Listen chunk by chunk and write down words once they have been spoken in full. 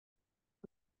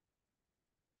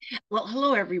Well,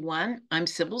 hello everyone. I'm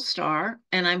Sibyl Starr,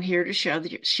 and I'm here to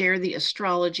share the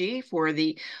astrology for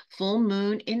the full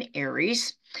moon in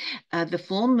Aries. The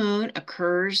full moon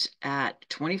occurs at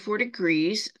 24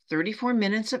 degrees, 34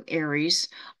 minutes of Aries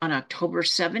on October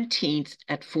 17th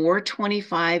at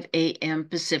 4:25 a.m.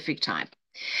 Pacific time.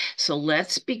 So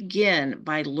let's begin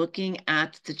by looking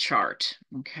at the chart,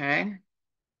 okay?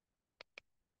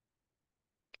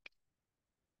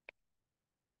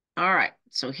 All right,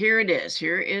 so here it is.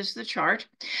 Here is the chart.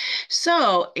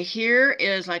 So here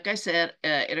is, like I said,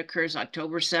 it occurs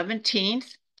October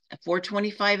 17th at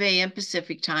 4:25 a.m.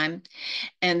 Pacific time,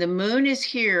 and the moon is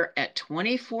here at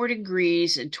 24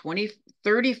 degrees and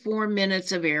 34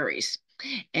 minutes of Aries,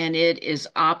 and it is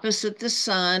opposite the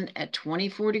sun at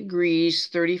 24 degrees,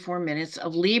 34 minutes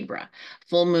of Libra.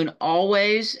 Full moon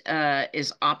always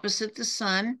is opposite the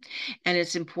sun, and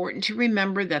it's important to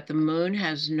remember that the moon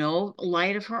has no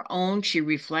light of her own. She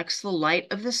reflects the light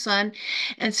of the sun,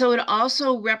 and so it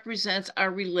also represents our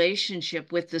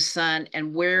relationship with the sun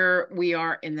and where we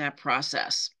are in that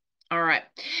process. All right.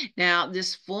 Now,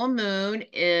 this full moon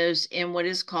is in what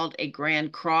is called a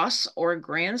grand cross or a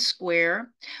grand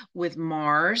square with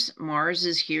Mars. Mars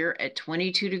is here at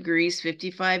 22 degrees,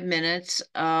 55 minutes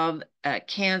of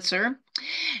Cancer.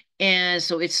 And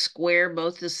so it's square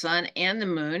both the sun and the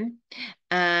moon.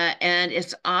 And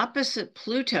it's opposite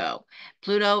Pluto.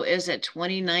 Pluto is at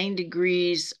 29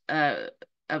 degrees of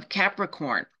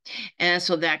Capricorn. And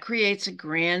so that creates a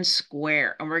grand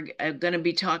square. And we're going to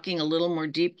be talking a little more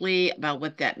deeply about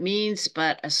what that means.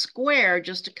 But a square,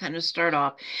 just to kind of start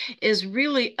off, is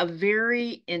really a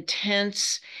very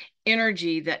intense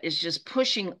energy that is just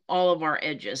pushing all of our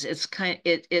edges. It's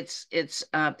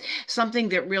something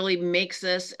that really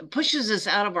pushes us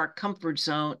out of our comfort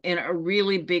zone in a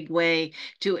really big way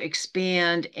to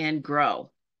expand and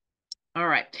grow. All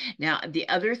right. Now, the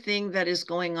other thing that is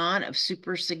going on of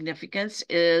super significance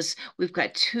is we've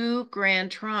got two grand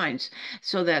trines.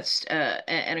 So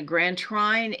and a grand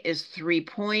trine is 3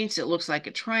 points. It looks like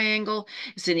a triangle.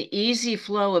 It's an easy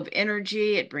flow of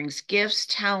energy. It brings gifts,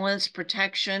 talents,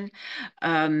 protection.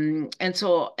 And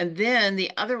then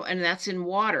the other, and that's in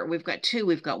water. We've got two.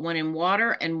 We've got one in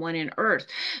water and one in earth.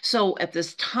 So at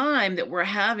this time that we're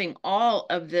having all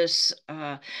of this,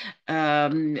 um,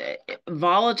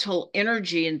 volatile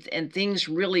energy and things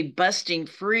really busting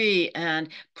free and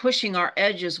pushing our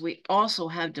edges, we also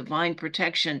have divine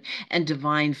protection and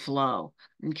divine flow.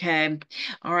 Okay.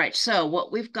 All right. So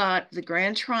what we've got, the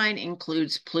Grand Trine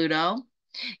includes Pluto.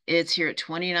 It's here at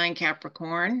 29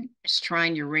 Capricorn. It's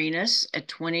trine Uranus at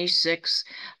 26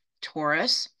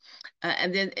 Taurus.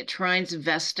 And then it trines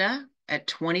Vesta at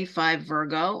 25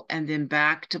 Virgo, and then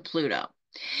back to Pluto.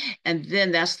 And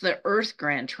then that's the Earth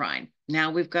Grand Trine.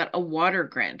 Now we've got a water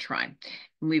Grand Trine.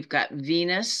 We've got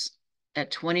Venus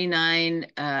at 29,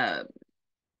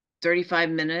 35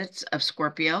 minutes of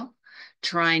Scorpio,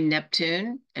 trine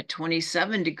Neptune at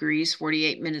 27 degrees,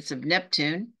 48 minutes of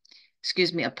Neptune,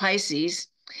 excuse me, of Pisces,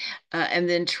 and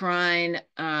then trine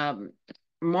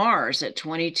Mars at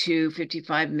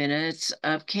 22:55 minutes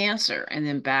of Cancer, and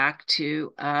then back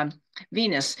to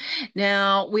Venus.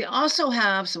 Now, we also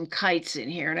have some kites in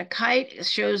here, and a kite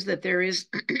shows that there is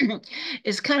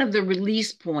is kind of the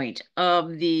release point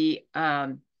of the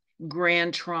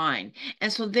Grand Trine.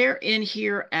 And so they're in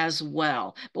here as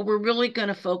well. But we're really going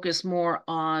to focus more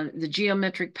on the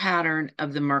geometric pattern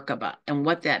of the Merkaba and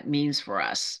what that means for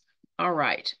us. All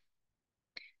right.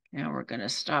 Now we're going to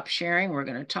stop sharing. We're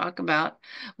going to talk about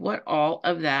what all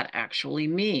of that actually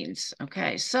means.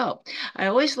 Okay, so I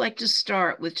always like to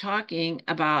start with talking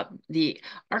about the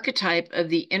archetype of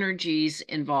the energies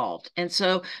involved. And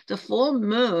so the full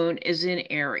moon is in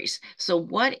Aries. So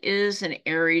what is an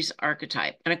Aries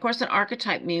archetype? And of course, an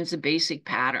archetype means a basic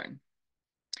pattern.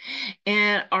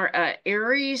 And our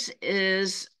Aries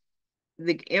is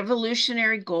the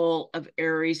evolutionary goal of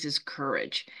Aries is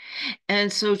courage.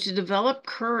 And so to develop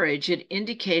courage, it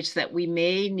indicates that we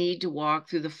may need to walk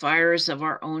through the fires of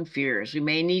our own fears. We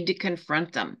may need to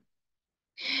confront them.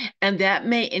 And that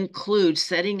may include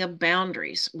setting up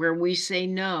boundaries where we say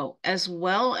no, as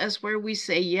well as where we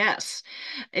say yes.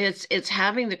 It's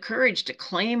having the courage to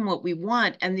claim what we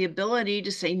want and the ability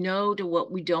to say no to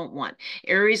what we don't want.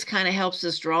 Aries kind of helps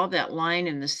us draw that line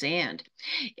in the sand.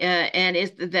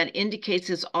 That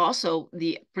indicates it's also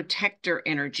the protector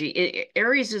energy.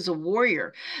 Aries is a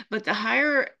warrior, but the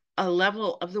higher a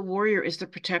level of the warrior is the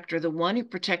protector, the one who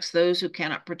protects those who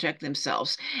cannot protect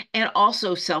themselves, and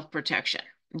also self-protection.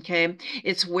 Okay,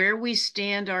 it's where we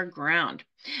stand our ground.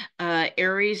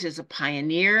 Aries is a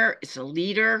pioneer, it's a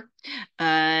leader.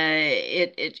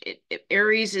 Aries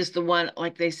is the one,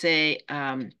 like they say,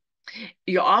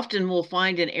 You often will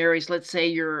find in Aries, let's say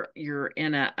you're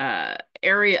in a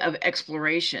area of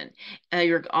exploration,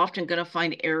 you're often going to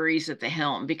find Aries at the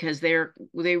helm because they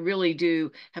really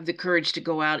do have the courage to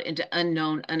go out into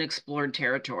unknown, unexplored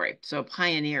territory. So a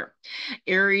pioneer.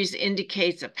 Aries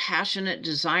indicates a passionate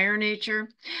desire nature,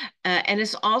 and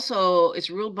it's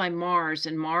ruled by Mars,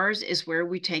 and Mars is where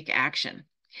we take action.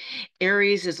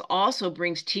 Aries is also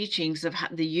brings teachings of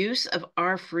the use of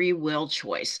our free will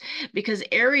choice, because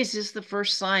Aries is the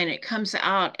first sign. It comes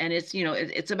out and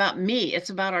it's about me, it's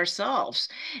about ourselves.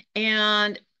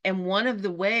 And one of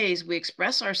the ways we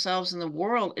express ourselves in the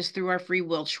world is through our free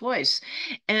will choice.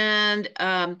 And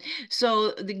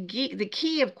so the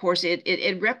key, of course,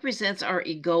 it represents our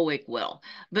egoic will,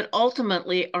 but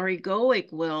ultimately our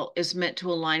egoic will is meant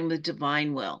to align with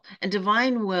divine will. And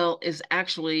divine will is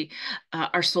actually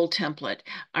our soul template,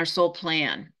 our soul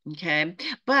plan. Okay.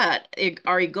 But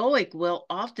our egoic will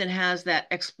often has that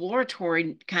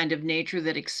exploratory kind of nature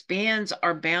that expands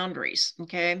our boundaries.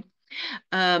 Okay.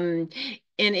 Um,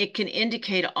 and it can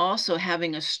indicate also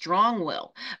having a strong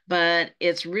will, but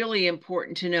it's really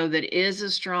important to know that is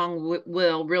a strong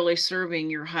will really serving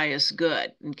your highest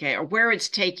good, okay, or where it's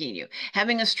taking you.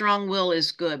 Having a strong will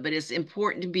is good, but it's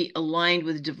important to be aligned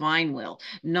with divine will,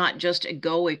 not just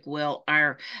egoic will,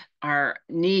 our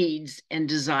needs and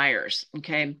desires,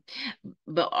 okay,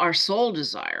 but our soul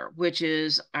desire, which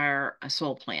is our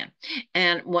soul plan.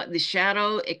 And what the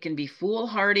shadow, it can be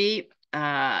foolhardy,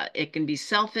 it can be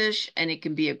selfish, and it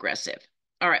can be aggressive.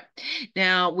 All right.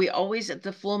 Now, we always at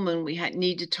the full moon, we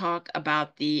need to talk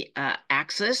about the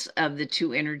axis of the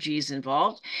two energies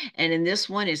involved. And in this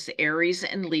one is the Aries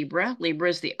and Libra. Libra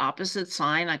is the opposite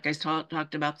sign, like I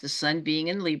talked about the sun being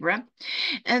in Libra.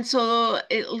 And so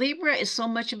Libra is so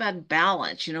much about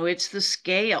balance, it's the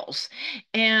scales.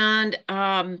 And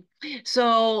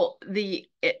so the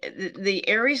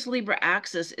Aries Libra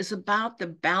axis is about the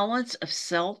balance of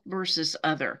self versus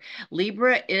other.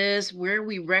 Libra is where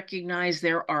we recognize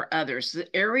there are others.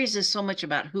 The Aries is so much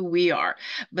about who we are,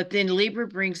 but then Libra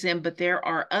brings in, but there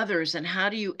are others, and how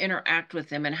do you interact with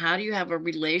them, and how do you have a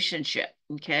relationship?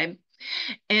 Okay.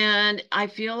 And I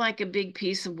feel like a big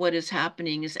piece of what is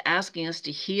happening is asking us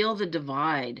to heal the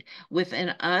divide within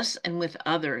us and with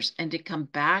others and to come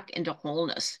back into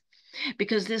wholeness.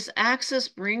 Because this axis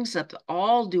brings up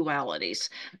all dualities,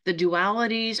 the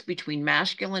dualities between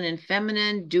masculine and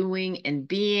feminine, doing and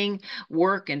being,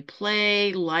 work and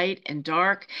play, light and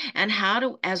dark, and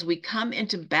as we come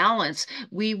into balance,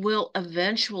 we will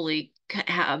eventually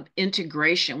have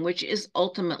integration, which is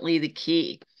ultimately the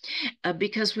key.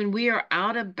 Because when we are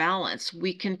out of balance,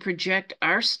 we can project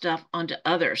our stuff onto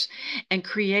others and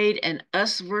create an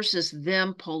us versus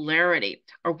them polarity,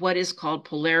 or what is called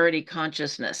polarity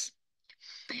consciousness.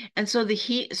 And so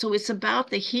it's about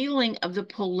the healing of the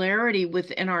polarity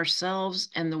within ourselves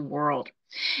and the world.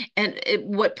 And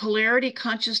what polarity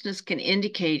consciousness can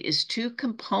indicate is two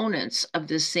components of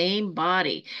the same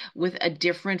body with a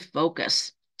different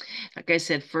focus. Like I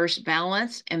said, first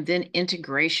balance and then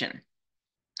integration.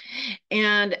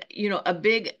 And, a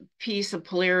big piece of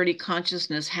polarity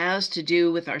consciousness has to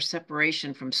do with our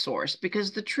separation from source,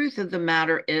 because the truth of the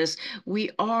matter is we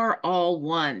are all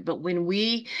one. But when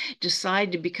we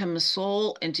decide to become a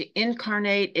soul and to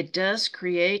incarnate, it does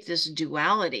create this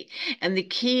duality. And the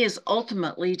key is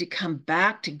ultimately to come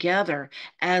back together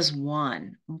as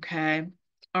one. Okay.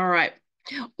 All right.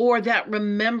 Or that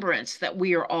remembrance that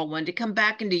we are all one, to come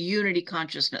back into unity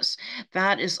consciousness.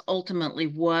 That is ultimately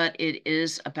what it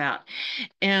is about.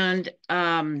 And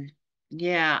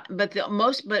yeah, but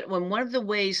when one of the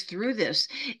ways through this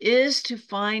is to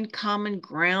find common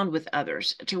ground with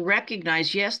others, to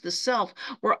recognize, yes, the self,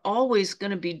 we're always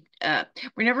going to be,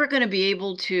 we're never going to be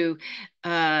able to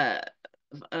uh,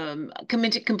 come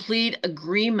into complete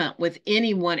agreement with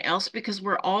anyone else, because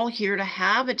we're all here to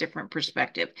have a different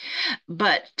perspective,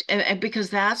 but and because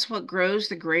that's what grows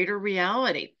the greater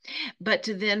reality. But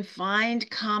to then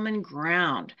find common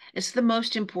ground, it's the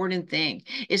most important thing.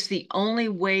 It's the only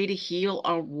way to heal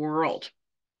our world.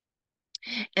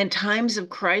 And times of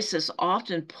crisis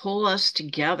often pull us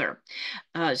together,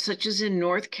 such as in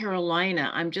North Carolina.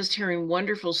 I'm just hearing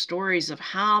wonderful stories of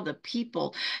how the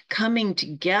people coming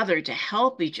together to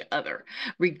help each other,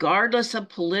 regardless of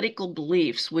political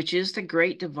beliefs, which is the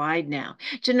great divide now.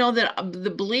 To know that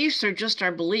the beliefs are just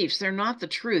our beliefs, they're not the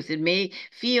truth. It may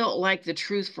feel like the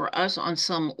truth for us on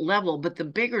some level, but the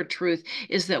bigger truth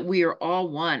is that we are all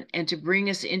one, and to bring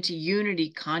us into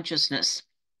unity consciousness.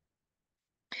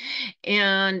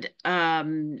 And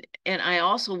I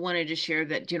also wanted to share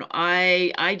that,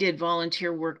 I did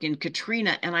volunteer work in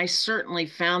Katrina, and I certainly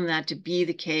found that to be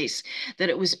the case, that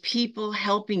it was people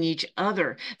helping each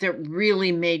other that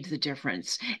really made the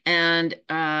difference, and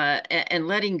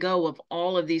letting go of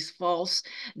all of these false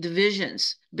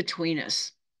divisions between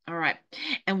us. All right.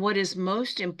 And what is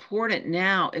most important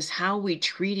now is how we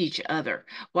treat each other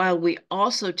while we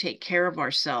also take care of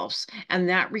ourselves. And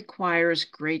that requires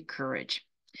great courage.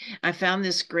 I found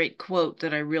this great quote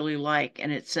that I really like,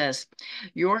 and it says,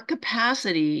 "Your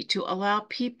capacity to allow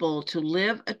people to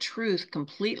live a truth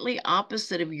completely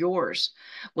opposite of yours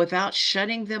without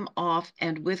shutting them off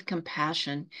and with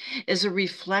compassion is a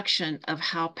reflection of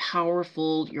how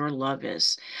powerful your love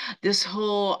is." This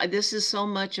is so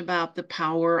much about the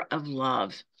power of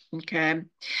love. Okay.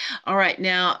 All right,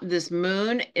 now this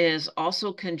moon is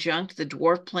also conjunct the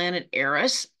dwarf planet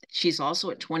Eris. She's also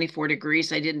at 24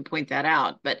 degrees. I didn't point that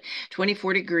out, but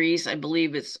 24 degrees, I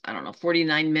believe it's, I don't know,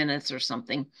 49 minutes or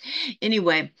something.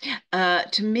 Anyway,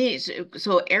 to me,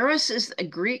 so Eris is a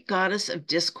Greek goddess of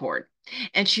discord,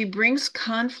 and she brings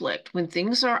conflict when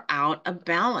things are out of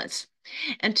balance.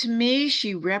 And to me,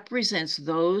 she represents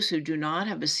those who do not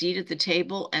have a seat at the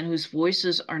table and whose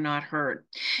voices are not heard.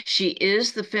 She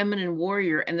is the feminine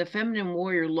warrior, and the feminine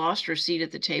warrior lost her seat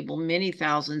at the table many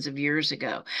thousands of years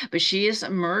ago. But she is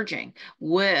emerging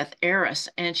with Eris,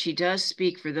 and she does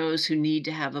speak for those who need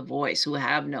to have a voice, who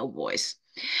have no voice.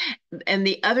 And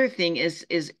the other thing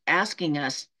is asking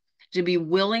us to be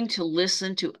willing to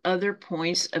listen to other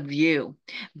points of view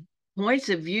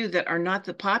that are not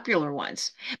the popular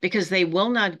ones, because they will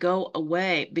not go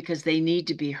away, because they need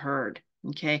to be heard.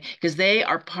 Okay, because they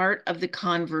are part of the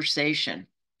conversation.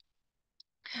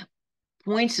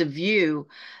 Points of view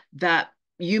that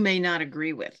you may not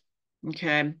agree with.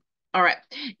 Okay. All right.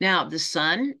 Now, the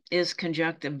sun is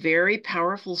conjunct a very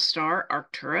powerful star,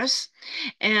 Arcturus.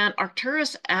 And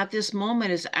Arcturus at this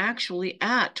moment is actually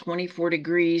at 24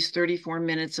 degrees, 34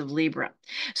 minutes of Libra.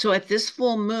 So at this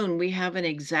full moon, we have an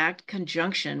exact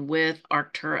conjunction with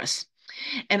Arcturus.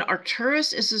 And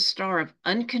Arcturus is a star of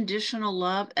unconditional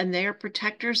love, and they are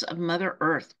protectors of Mother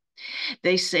Earth.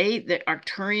 They say that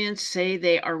Arcturians say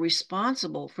they are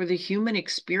responsible for the human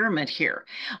experiment here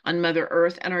on Mother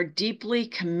Earth and are deeply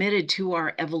committed to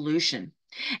our evolution.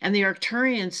 And the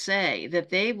Arcturians say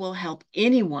that they will help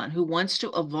anyone who wants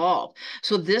to evolve.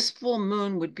 So this full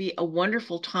moon would be a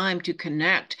wonderful time to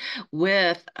connect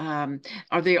with the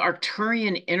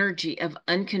Arcturian energy of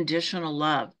unconditional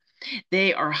love.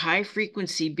 They are high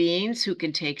frequency beings who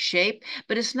can take shape,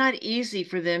 but it's not easy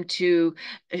for them to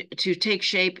take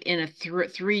shape in a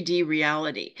 3D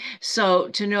reality. So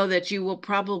to know that you will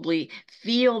probably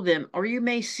feel them, or you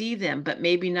may see them, but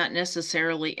maybe not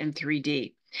necessarily in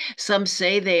 3D. Some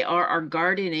say they are our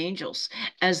guardian angels,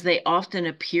 as they often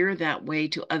appear that way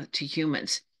to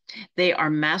humans. They are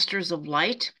masters of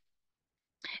light.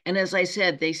 And as I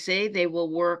said, they say they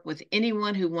will work with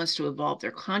anyone who wants to evolve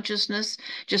their consciousness.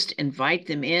 Just invite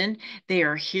them in. They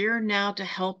are here now to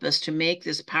help us to make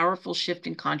this powerful shift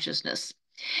in consciousness.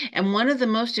 And one of the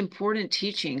most important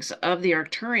teachings of the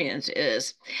Arcturians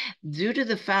is, due to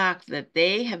the fact that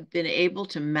they have been able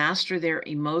to master their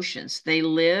emotions, they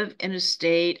live in a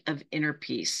state of inner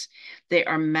peace. They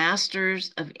are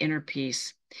masters of inner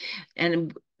peace.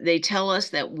 And they tell us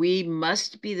that we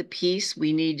must be the peace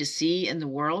we need to see in the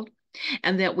world,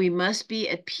 and that we must be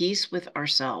at peace with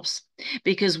ourselves,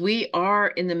 because we are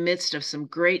in the midst of some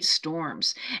great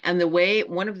storms. And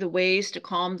one of the ways to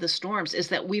calm the storms is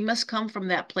that we must come from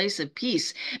that place of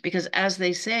peace, because as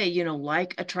they say,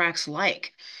 like attracts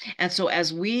like. And so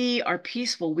as we are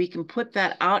peaceful, we can put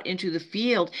that out into the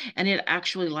field, and it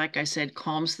actually, like I said,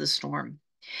 calms the storm.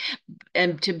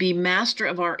 And to be master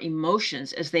of our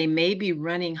emotions as they may be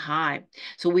running high.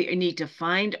 So we need to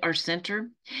find our center.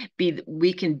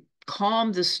 We can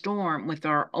calm the storm with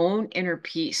our own inner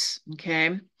peace.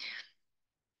 Okay.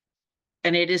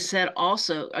 And it is said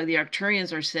also, the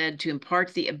Arcturians are said to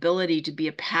impart the ability to be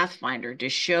a pathfinder, to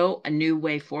show a new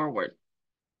way forward.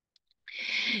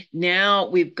 Now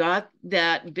we've got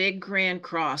that big grand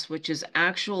cross, which is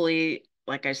actually,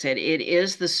 like I said, it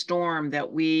is the storm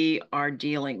that we are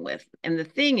dealing with. And the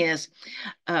thing is,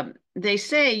 they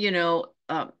say,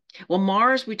 well,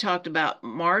 Mars, we talked about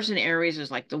Mars in Aries is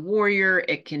like the warrior.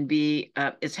 It can be,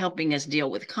 it's helping us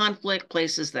deal with conflict,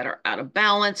 places that are out of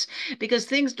balance, because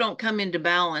things don't come into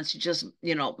balance just,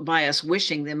 by us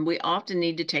wishing them. We often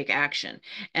need to take action.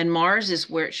 And Mars is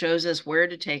where it shows us where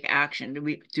to take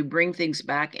action to bring things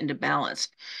back into balance.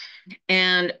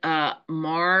 And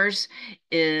Mars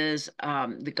is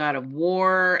the god of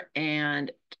war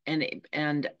and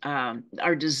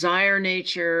our desire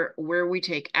nature, where we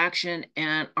take action,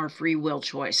 and our free will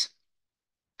choice.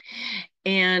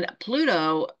 And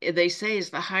Pluto, they say, is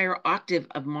the higher octave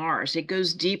of Mars. It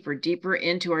goes deeper, deeper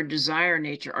into our desire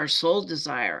nature, our soul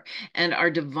desire, and our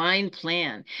divine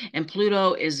plan. And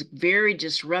Pluto is very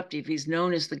disruptive. He's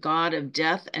known as the god of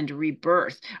death and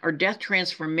rebirth, or death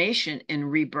transformation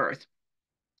and rebirth.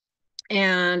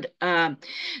 And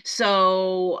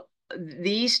so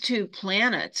these two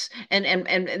planets and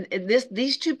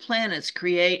these two planets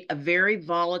create a very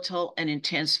volatile and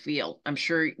intense field. I'm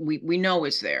sure we know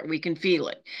it's there. We can feel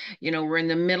it. You know, we're in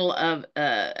the middle of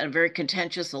a very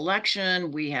contentious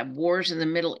election. We have wars in the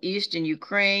Middle East and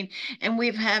Ukraine, and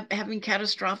having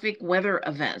catastrophic weather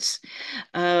events.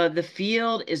 The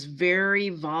field is very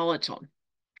volatile.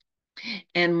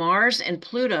 And Mars and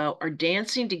Pluto are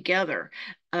dancing together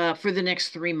for the next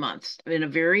 3 months in a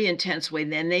very intense way.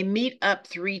 Then they meet up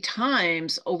 3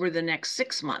 times over the next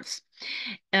 6 months.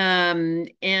 And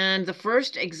the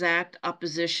first exact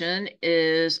opposition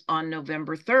is on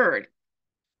November 3rd.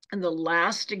 And the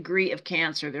last degree of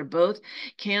Cancer, they're both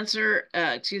Cancer,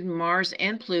 Mars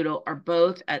and Pluto are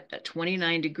both at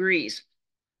 29 degrees.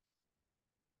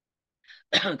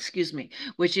 Excuse me,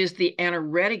 which is the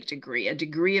anaretic degree, a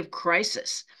degree of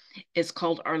crisis. It's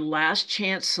called our last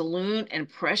chance saloon, and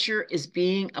pressure is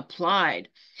being applied.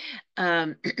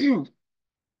 Um,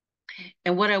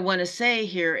 and what I want to say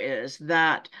here is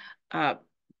that uh,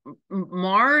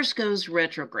 Mars goes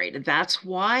retrograde. That's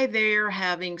why they're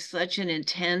having such an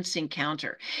intense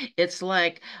encounter. It's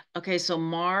like, okay, so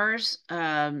Mars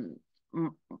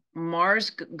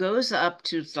goes up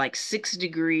to like 6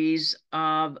 degrees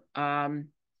of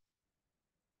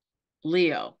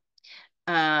Leo.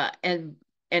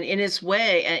 And in its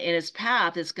way, in its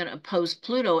path, it's going to oppose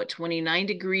Pluto at 29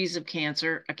 degrees of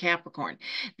Cancer, a Capricorn.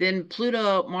 Then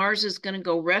Mars is going to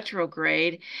go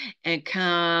retrograde and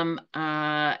come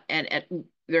and at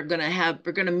we're going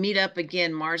to meet up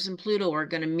again. Mars and Pluto are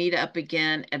going to meet up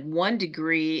again at 1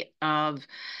 degree of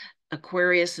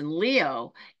Aquarius and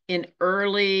Leo in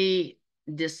early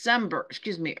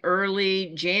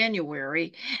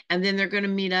January, and then they're going to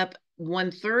meet up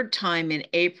 1/3 time in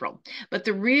April. But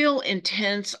the real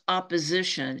intense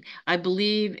opposition, I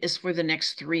believe, is for the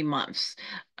next 3 months.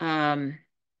 Um,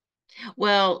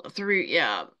 well,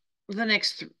 the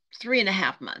next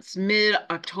 3.5 months,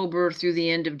 mid-October through the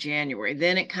end of January.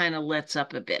 Then it kind of lets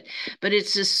up a bit. But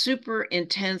it's a super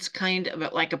intense kind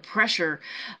of like a pressure.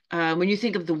 When you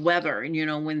think of the weather,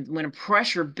 and when a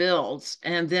pressure builds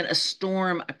and then a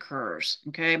storm occurs,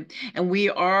 okay? And we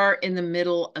are in the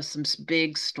middle of some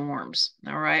big storms,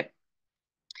 all right?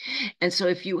 And so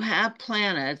if you have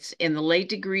planets in the late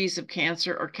degrees of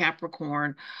Cancer or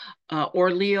Capricorn, or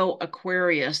Leo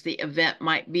Aquarius, the event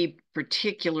might be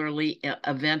particularly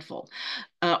eventful.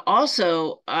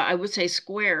 Also, I would say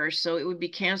squares, so it would be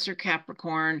Cancer,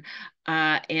 Capricorn,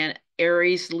 and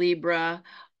Aries, Libra,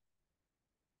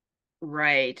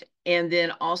 right? And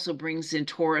then also brings in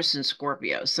Taurus and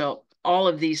Scorpio. So all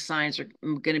of these signs are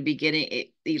going to be getting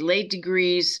the late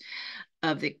degrees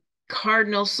of the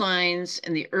cardinal signs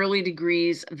and the early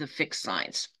degrees of the fixed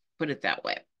signs, put it that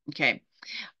way. Okay.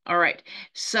 All right.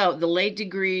 So the late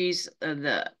degrees of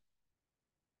the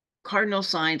cardinal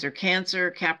signs are Cancer,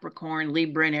 Capricorn,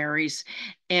 Libra, and Aries.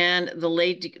 And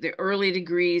the early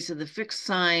degrees of the fixed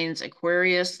signs,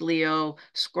 Aquarius, Leo,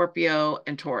 Scorpio,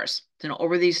 and Taurus. Then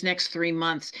over these next 3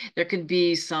 months, there could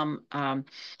be a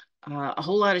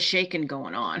whole lot of shaking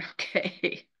going on.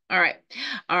 Okay. All right.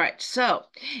 All right. So,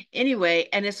 anyway,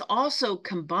 and it's also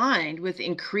combined with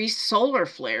increased solar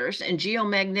flares and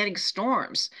geomagnetic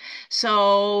storms.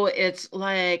 So it's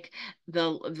like the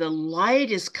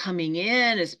light is coming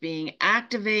in, it's being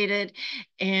activated,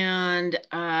 and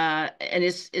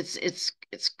it's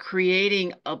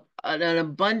creating an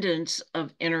abundance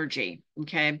of energy.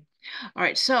 Okay. All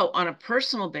right, so on a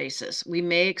personal basis, we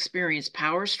may experience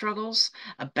power struggles,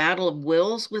 a battle of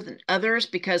wills with others,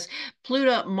 because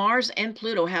Mars and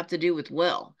Pluto have to do with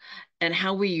will and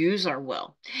how we use our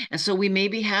will. And so we may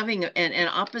be having and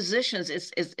oppositions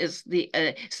it's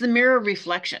the mirror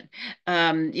reflection.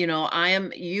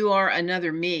 You are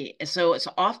another me. And so it's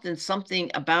often something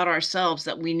about ourselves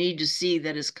that we need to see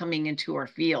that is coming into our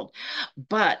field.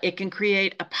 But it can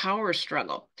create a power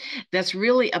struggle. That's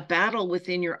really a battle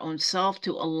within your own self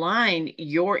to align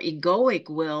your egoic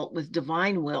will with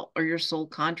divine will or your soul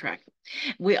contract.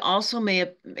 We also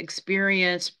may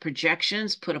experience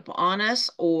projections put upon us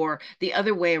or the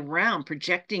other way around,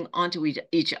 projecting onto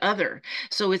each other.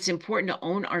 So it's important to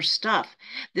own our stuff.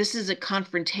 This is a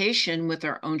confrontation with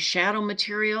our own shadow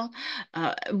material,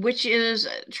 which is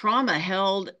trauma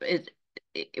held.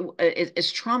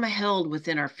 It's trauma held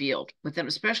within our field, within,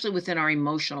 especially within our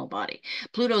emotional body.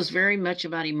 Pluto's very much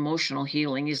about emotional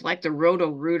healing. He's like the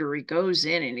roto-rooter. He goes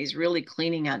in and he's really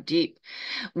cleaning out deep.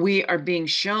 We are being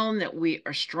shown that we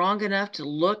are strong enough to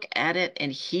look at it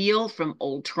and heal from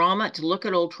old trauma, to look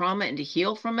at old trauma and to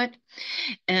heal from it,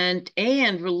 and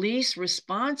release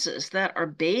responses that are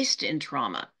based in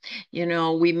trauma. You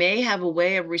know, we may have a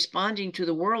way of responding to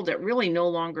the world that really no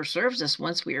longer serves us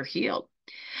once we are healed.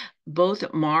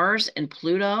 Both Mars and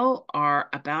Pluto are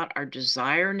about our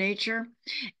desire nature,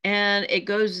 and it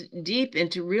goes deep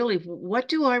into really what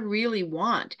do I really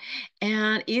want?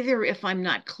 And either if I'm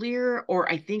not clear or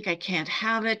I think I can't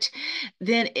have it,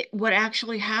 then what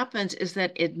actually happens is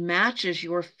that it matches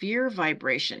your fear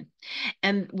vibration.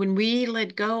 And when we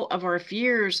let go of our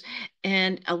fears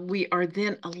and we are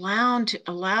then allowed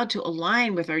to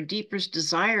align with our deepest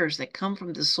desires that come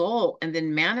from the soul and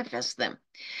then manifest them.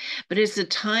 But it's a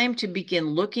time to begin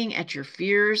looking at your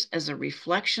fears as a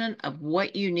reflection of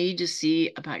what you need to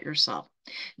see about yourself.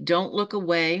 Don't look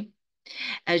away.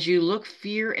 As you look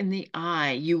fear in the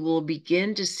eye, you will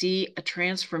begin to see a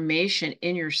transformation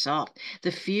in yourself.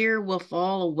 The fear will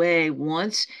fall away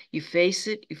once you face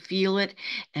it, you feel it,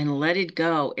 and let it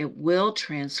go. It will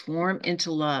transform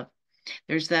into love.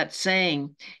 There's that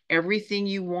saying, everything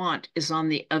you want is on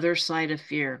the other side of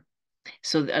fear.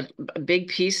 So a big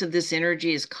piece of this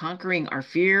energy is conquering our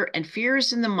fear, and fear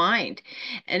is in the mind,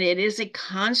 and it is a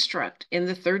construct in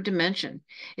the third dimension.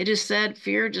 It is said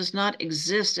fear does not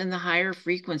exist in the higher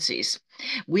frequencies.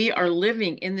 We are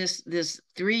living in this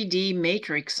 3D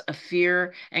matrix of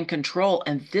fear and control,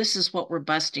 and this is what we're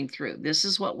busting through. This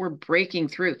is what we're breaking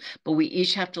through, but we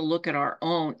each have to look at our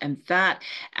own, and that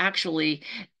actually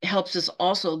helps us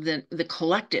also then the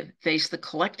collective face the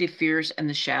collective fears and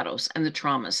the shadows and the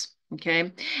traumas.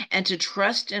 Okay. And to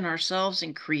trust in ourselves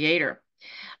and creator.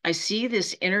 I see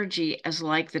this energy as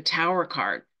like the tower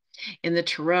card in the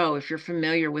tarot, if you're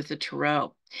familiar with the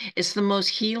tarot. It's the most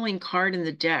healing card in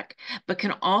the deck, but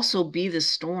can also be the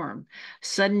storm,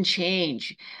 sudden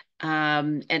change,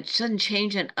 and sudden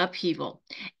change and upheaval.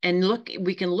 And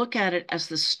we can look at it as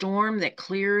the storm that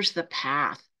clears the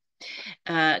path,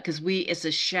 because it's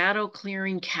a shadow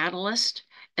clearing catalyst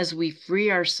as we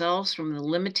free ourselves from the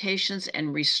limitations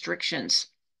and restrictions.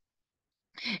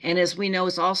 And as we know,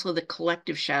 it's also the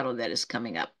collective shadow that is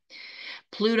coming up.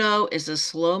 Pluto is a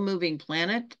slow moving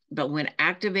planet, but when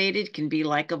activated can be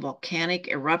like a volcanic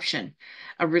eruption,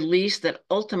 a release that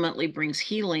ultimately brings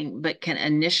healing, but can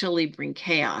initially bring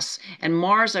chaos. And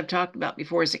Mars, I've talked about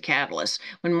before, is a catalyst.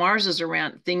 When Mars is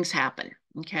around, things happen.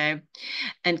 Okay.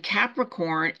 And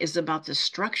Capricorn is about the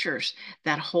structures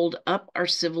that hold up our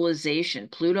civilization.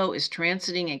 Pluto is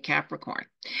transiting in Capricorn.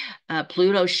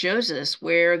 Pluto shows us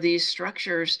where these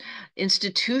structures,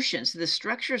 institutions, the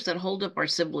structures that hold up our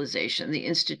civilization, the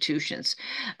institutions,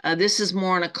 this is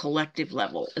more on a collective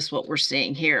level, is what we're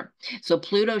seeing here. So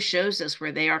Pluto shows us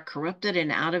where they are corrupted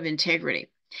and out of integrity.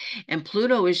 And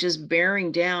Pluto is just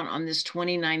bearing down on this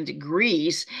 29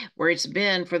 degrees where it's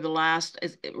been for the last,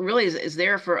 it really is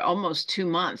there for almost 2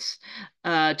 months,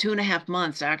 2.5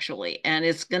 months actually. And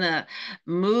it's going to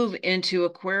move into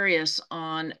Aquarius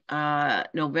on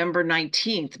November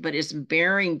 19th, but it's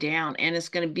bearing down and it's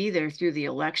going to be there through the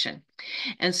election.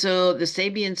 And so the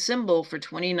Sabian symbol for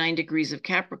 29 degrees of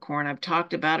Capricorn, I've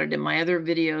talked about it in my other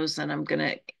videos, and I'm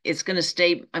going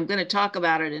to talk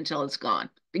about it until it's gone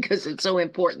because it's so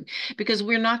important. Because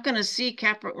we're not going to see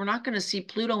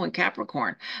Pluto in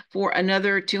Capricorn for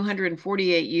another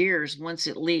 248 years once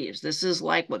it leaves. This is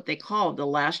like what they call the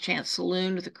last chance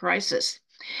saloon with a crisis.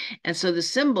 And so the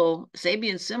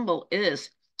Sabian symbol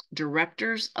is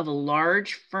directors of a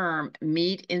large firm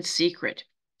meet in secret.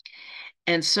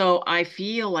 And so I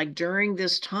feel like during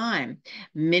this time,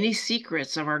 many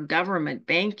secrets of our government,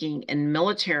 banking, and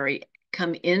military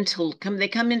come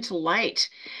into light,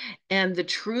 and the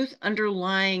truth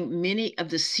underlying many of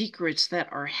the secrets that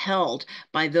are held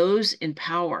by those in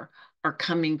power are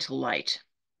coming to light.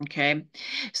 Okay.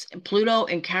 Pluto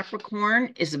in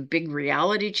Capricorn is a big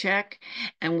reality check.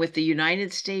 And with the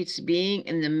United States being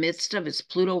in the midst of its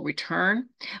Pluto return,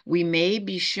 we may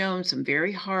be shown some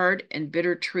very hard and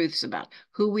bitter truths about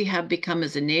who we have become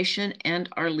as a nation and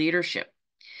our leadership.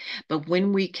 But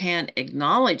when we can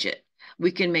acknowledge it,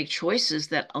 we can make choices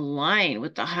that align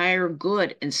with the higher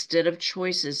good instead of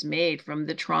choices made from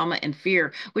the trauma and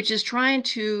fear, which is trying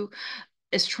to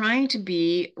is trying to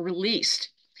be released.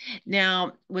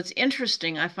 Now, what's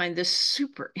interesting, I find this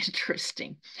super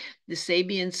interesting, the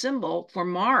Sabian symbol for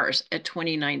Mars at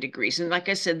 29 degrees. And like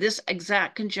I said, this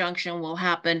exact conjunction will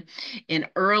happen in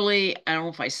early, I don't know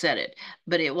if I said it,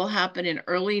 but it will happen in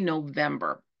early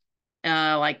November.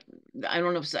 Like, I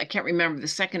don't know if I can't remember the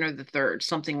second or the third,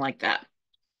 something like that.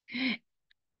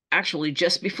 Actually,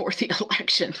 just before the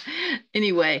election.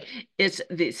 Anyway, it's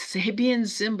the Sabian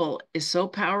symbol is so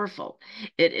powerful.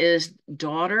 It is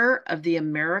daughter of the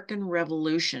American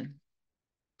Revolution.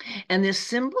 And this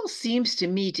symbol seems to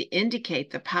me to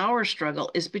indicate the power struggle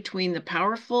is between the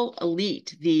powerful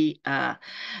elite, the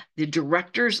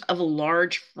directors of a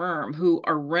large firm who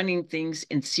are running things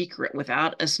in secret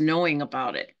without us knowing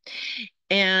about it,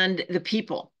 and the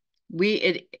people.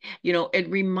 It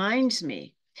reminds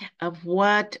me of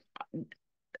what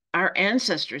our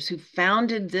ancestors who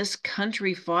founded this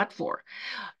country fought for.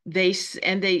 They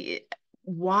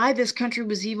why this country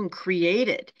was even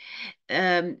created.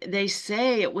 They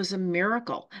say it was a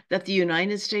miracle that the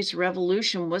United States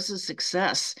Revolution was a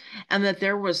success and that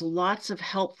there was lots of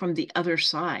help from the other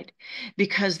side,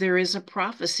 because there is a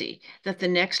prophecy that the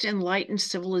next enlightened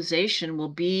civilization will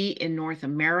be in North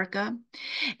America.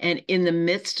 And in the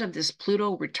midst of this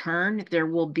Pluto return, there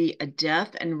will be a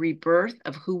death and rebirth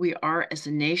of who we are as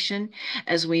a nation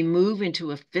as we move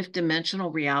into a fifth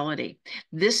dimensional reality.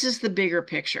 This is the bigger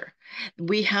picture.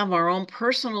 We have our own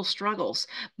personal struggles,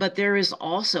 but there is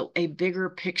also a bigger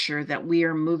picture that we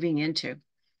are moving into.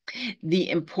 The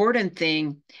important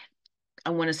thing,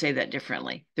 I want to say that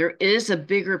differently. There is a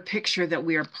bigger picture that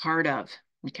we are part of.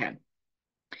 Okay.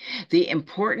 The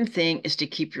important thing is to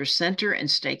keep your center and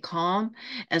stay calm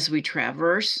as we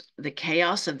traverse the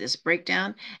chaos of this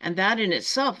breakdown. And that in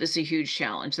itself is a huge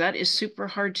challenge. That is super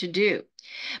hard to do.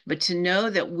 But to know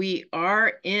that we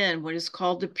are in what is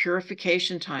called the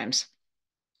purification times,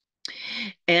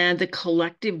 and the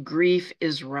collective grief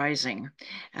is rising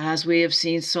as we have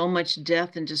seen so much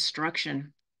death and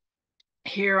destruction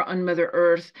here on Mother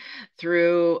Earth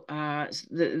through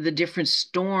the different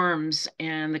storms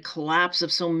and the collapse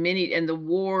of so many, and the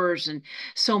wars and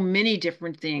so many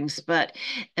different things. But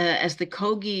as the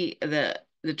Kogi,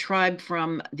 the tribe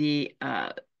from the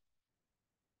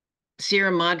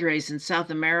Sierra Madres in South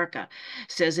America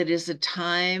says, it is a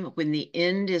time when the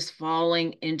end is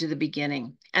falling into the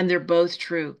beginning. And they're both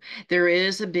true. There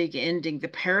is a big ending. The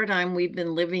paradigm we've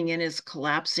been living in is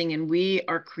collapsing and we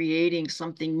are creating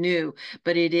something new,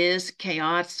 but it is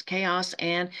chaos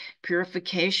and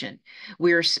purification.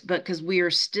 Because we are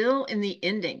still in the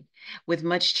ending with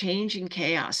much change and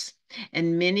chaos.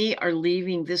 And many are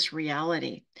leaving this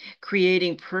reality,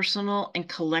 creating personal and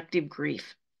collective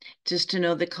grief. Just to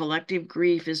know the collective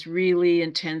grief is really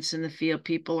intense in the field.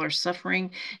 People are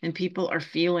suffering and people are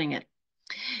feeling it.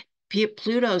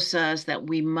 Pluto says that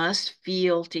we must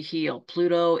feel to heal.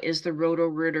 Pluto is the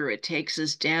roto-rooter. It takes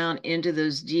us down into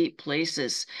those deep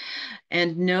places,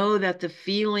 and know that the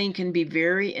feeling can be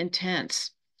very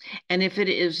intense. And if it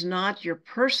is not your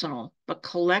personal but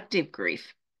collective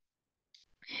grief,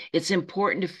 it's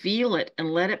important to feel it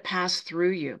and let it pass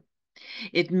through you.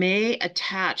 It may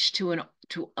attach to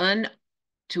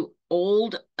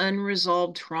old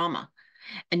unresolved trauma,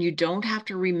 and you don't have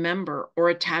to remember or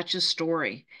attach a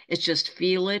story. It's just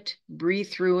feel it, breathe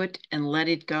through it, and let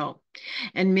it go.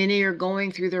 And many are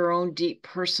going through their own deep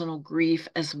personal grief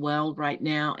as well right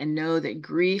now, and know that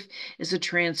grief is a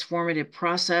transformative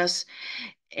process.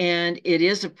 And it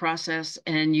is a process,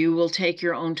 and you will take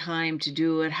your own time to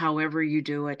do it however you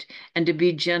do it, and to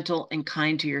be gentle and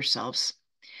kind to yourselves.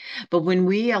 But when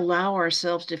we allow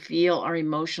ourselves to feel our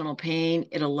emotional pain,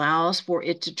 it allows for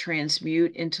it to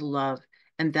transmute into love.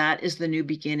 And that is the new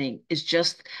beginning. It's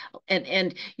just, and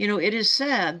it is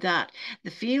said that the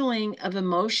feeling of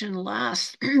emotion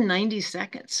lasts 90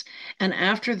 seconds. And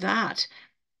after that,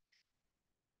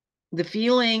 the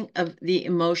feeling of the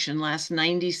emotion lasts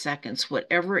 90 seconds,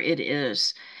 whatever it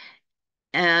is.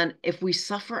 And if we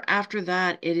suffer after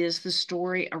that, it is the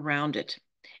story around it.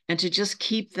 And to just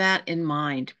keep that in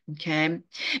mind, okay?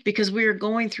 Because we are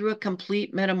going through a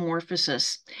complete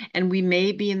metamorphosis, and we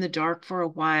may be in the dark for a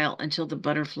while until the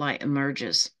butterfly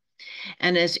emerges.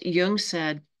 And as Jung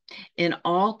said, in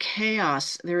all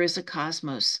chaos, there is a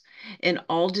cosmos. In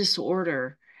all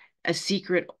disorder, a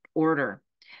secret order.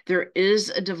 There is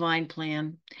a divine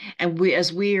plan. And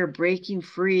as we are breaking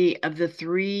free of the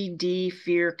 3D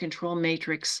fear control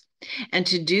matrix, and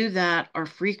to do that, our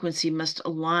frequency must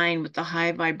align with the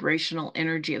high vibrational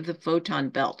energy of the photon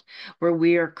belt, where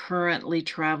we are currently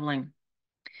traveling.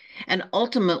 And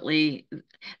ultimately,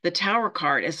 the Tower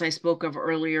card, as I spoke of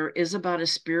earlier, is about a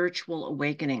spiritual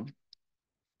awakening.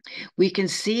 We can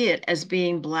see it as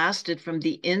being blasted from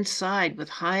the inside with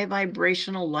high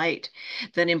vibrational light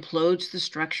that implodes the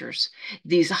structures.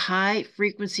 These high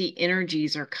frequency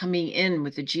energies are coming in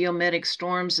with the geometric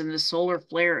storms and the solar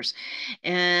flares,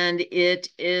 and it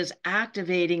is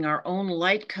activating our own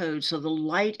light code. So the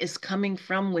light is coming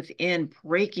from within,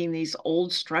 breaking these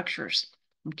old structures.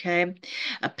 Okay,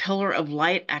 a pillar of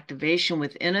light activation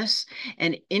within us,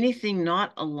 and anything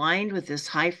not aligned with this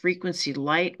high frequency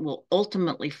light will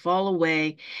ultimately fall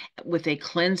away with a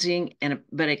cleansing,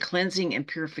 but a cleansing and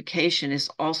purification is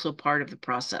also part of the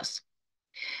process.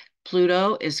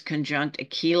 Pluto is conjunct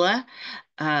Aquila,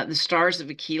 the stars of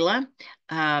Aquila,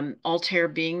 Altair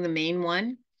being the main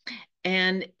one,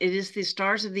 and it is the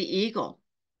stars of the eagle.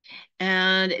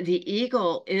 And the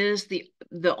eagle is the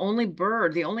only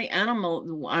bird, the only animal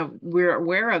we're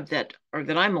aware of that, or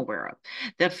that I'm aware of,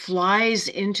 that flies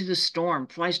into the storm,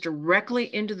 flies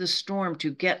directly into the storm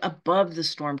to get above the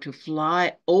storm, to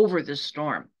fly over the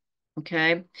storm.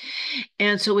 Okay.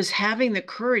 And so is having the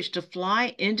courage to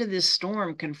fly into this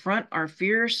storm, confront our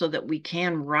fears so that we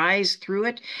can rise through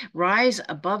it, rise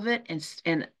above it,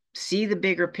 and see the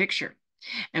bigger picture.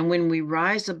 And when we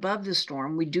rise above the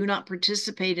storm, we do not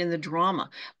participate in the drama,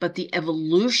 but the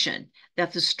evolution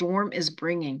that the storm is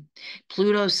bringing.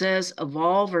 Pluto says,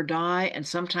 evolve or die, and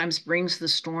sometimes brings the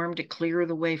storm to clear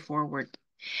the way forward.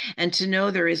 And to know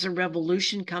there is a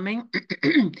revolution coming,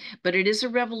 but it is a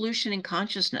revolution in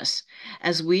consciousness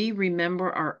as we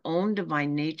remember our own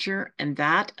divine nature and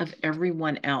that of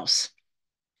everyone else.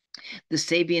 The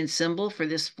Sabian symbol for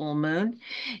this full moon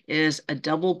is a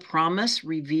double promise,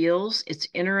 reveals its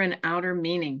inner and outer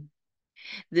meaning.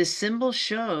 This symbol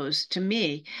shows to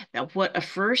me that what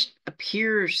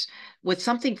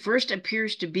something first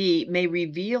appears to be may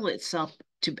reveal itself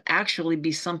to actually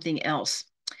be something else.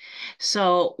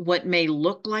 So what may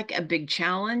look like a big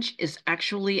challenge is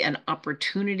actually an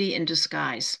opportunity in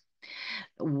disguise.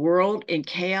 The world in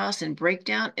chaos and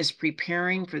breakdown is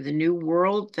preparing for the new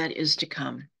world that is to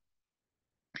come.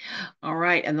 All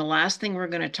right, and the last thing we're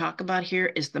going to talk about here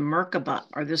is the Merkaba,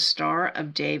 or the Star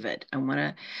of David. I want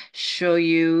to show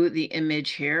you the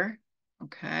image here.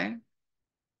 Okay.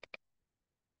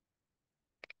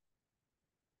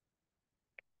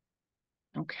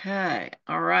 Okay.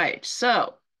 All right.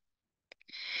 So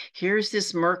here's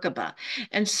this Merkaba.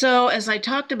 And so as I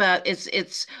talked about,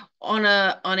 it's on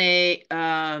a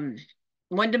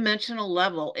one-dimensional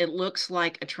level, it looks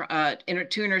like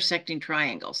two intersecting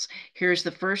triangles. Here's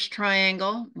the first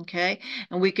triangle, okay?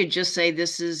 And we could just say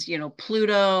this is,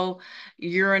 Pluto,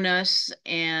 Uranus,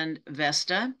 and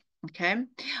Vesta, okay?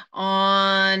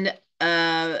 On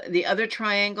the other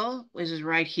triangle, which is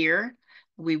right here,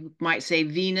 we might say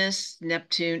Venus,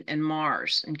 Neptune, and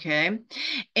Mars, okay?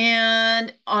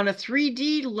 And on a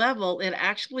 3D level, it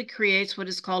actually creates what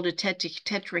is called a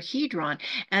tetrahedron.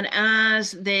 And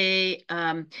as they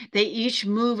each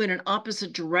move in an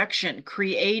opposite direction,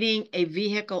 creating a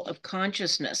vehicle of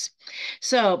consciousness.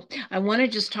 So I want to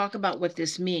just talk about what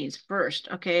this means first.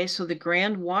 Okay, so the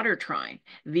grand water trine,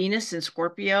 Venus in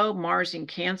Scorpio, Mars in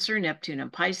Cancer, Neptune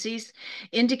in Pisces,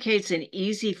 indicates an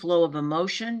easy flow of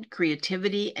emotion,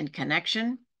 creativity, and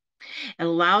connection. It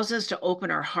allows us to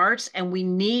open our hearts, and we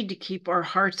need to keep our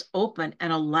hearts open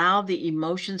and allow the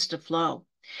emotions to flow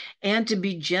and to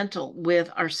be gentle with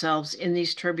ourselves in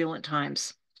these turbulent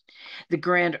times. The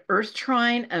grand earth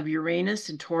trine of Uranus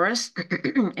and Taurus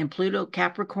and Pluto,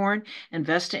 Capricorn, and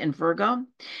Vesta in Virgo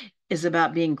is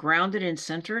about being grounded and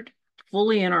centered,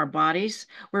 fully in our bodies,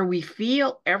 where we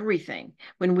feel everything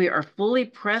when we are fully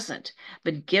present,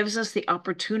 but gives us the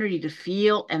opportunity to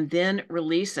feel and then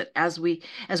release it. As we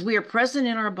are present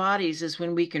in our bodies is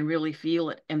when we can really feel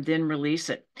it and then release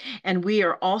it. And we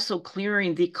are also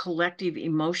clearing the collective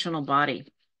emotional body.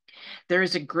 There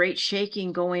is a great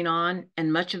shaking going on,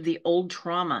 and much of the old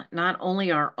trauma, not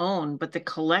only our own, but the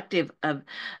collective of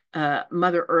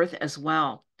Mother Earth as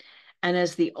well. And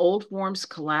as the old forms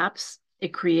collapse,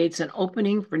 it creates an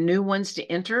opening for new ones to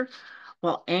enter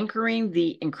while anchoring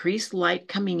the increased light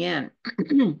coming in.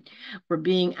 We're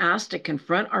being asked to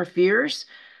confront our fears,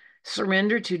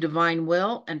 surrender to divine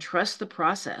will, and trust the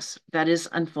process that is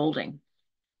unfolding.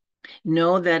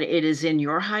 Know that it is in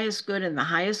your highest good and the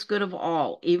highest good of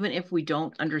all, even if we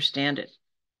don't understand it.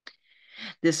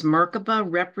 This Merkaba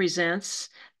represents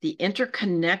the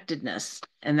interconnectedness,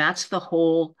 and that's the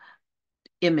whole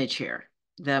image here,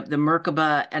 the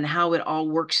Merkaba and how it all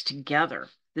works together,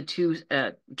 the two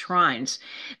trines,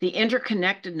 the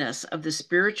interconnectedness of the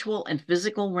spiritual and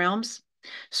physical realms,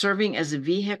 serving as a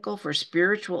vehicle for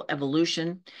spiritual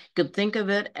evolution. You could think of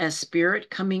it as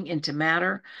spirit coming into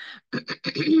matter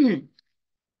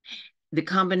the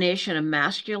combination of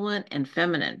masculine and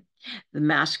feminine.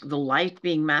 The light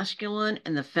being masculine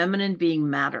and the feminine being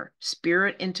matter,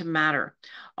 spirit into matter,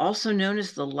 also known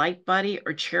as the light body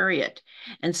or chariot.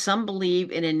 And some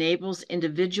believe it enables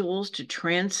individuals to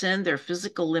transcend their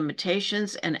physical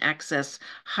limitations and access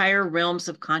higher realms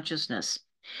of consciousness.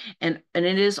 And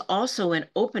it is also an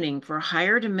opening for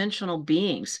higher dimensional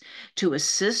beings to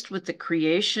assist with the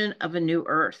creation of a new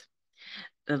earth.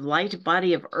 The light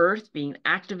body of Earth being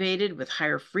activated with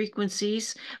higher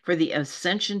frequencies. For the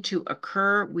ascension to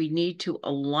occur, we need to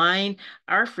align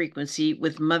our frequency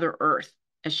with Mother Earth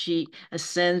as she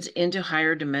ascends into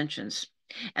higher dimensions.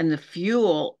 And the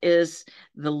fuel is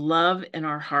the love in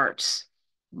our hearts.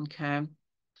 Okay.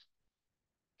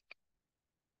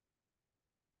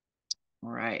 All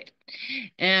right.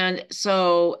 And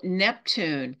so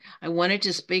Neptune, I wanted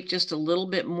to speak just a little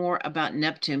bit more about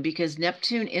Neptune because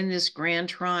Neptune in this Grand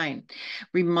Trine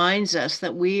reminds us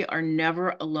that we are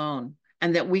never alone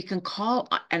and that we can call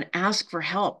and ask for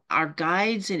help. Our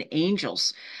guides and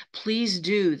angels, please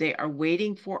do. They are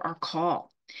waiting for our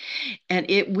call. And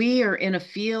we are in a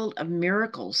field of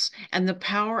miracles, and the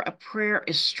power of prayer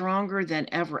is stronger than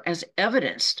ever, as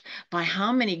evidenced by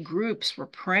how many groups were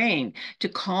praying to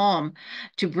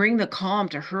bring the calm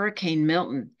to Hurricane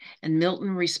Milton, and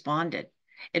Milton responded.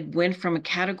 It went from a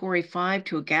category 5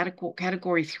 to a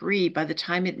category 3 by the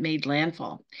time it made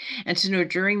landfall. And to know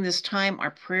during this time,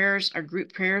 our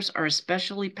group prayers are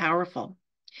especially powerful.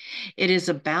 It is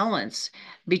a balance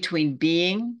between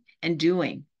being and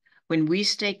doing. When we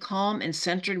stay calm and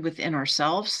centered within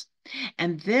ourselves,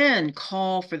 and then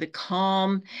call for the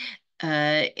calm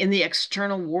in the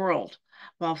external world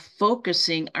while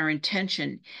focusing our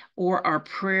intention or our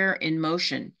prayer in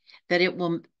motion, that it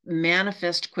will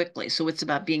manifest quickly. So it's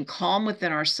about being calm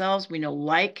within ourselves. We know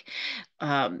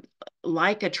um,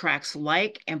 like attracts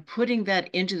like, and putting that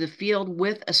into the field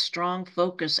with a strong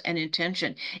focus and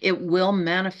intention, it will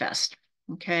manifest.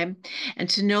 Okay. And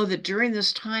to know that during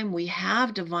this time we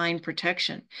have divine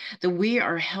protection, that we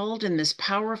are held in this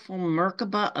powerful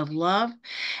Merkaba of love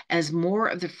as more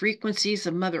of the frequencies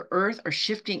of Mother Earth are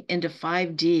shifting into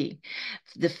 5D,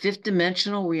 the fifth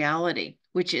dimensional reality,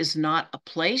 which is not a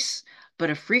place, but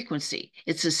a frequency.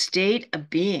 It's a state of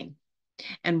being.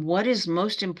 And what is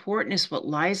most important is what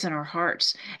lies in our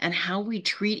hearts and how we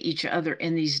treat each other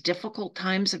in these difficult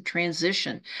times of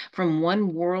transition from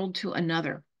one world to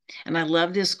another. And I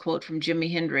love this quote from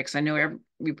Jimi Hendrix. I know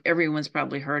everyone's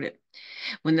probably heard it.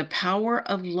 When the power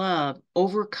of love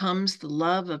overcomes the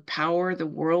love of power, the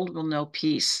world will know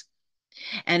peace.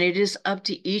 And it is up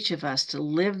to each of us to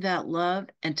live that love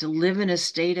and to live in a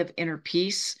state of inner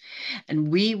peace. And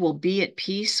we will be at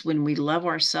peace when we love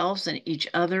ourselves and each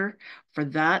other, for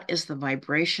that is the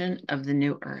vibration of the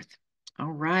new earth.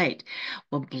 All right.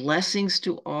 Well, blessings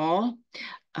to all.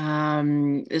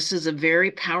 This is a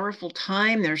very powerful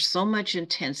time. There's so much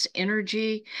intense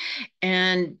energy,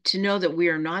 and to know that we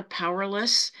are not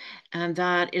powerless and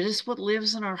that it is what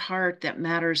lives in our heart that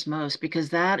matters most, because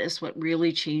that is what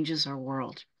really changes our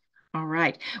world. All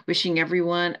right. Wishing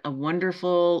everyone a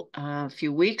wonderful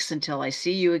few weeks until I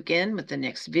see you again with the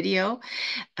next video.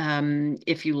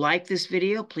 If you like this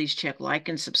video, please check like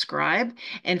and subscribe.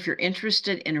 And if you're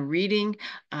interested in a reading,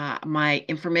 my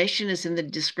information is in the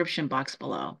description box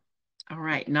below. All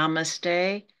right.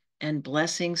 Namaste and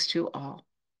blessings to all.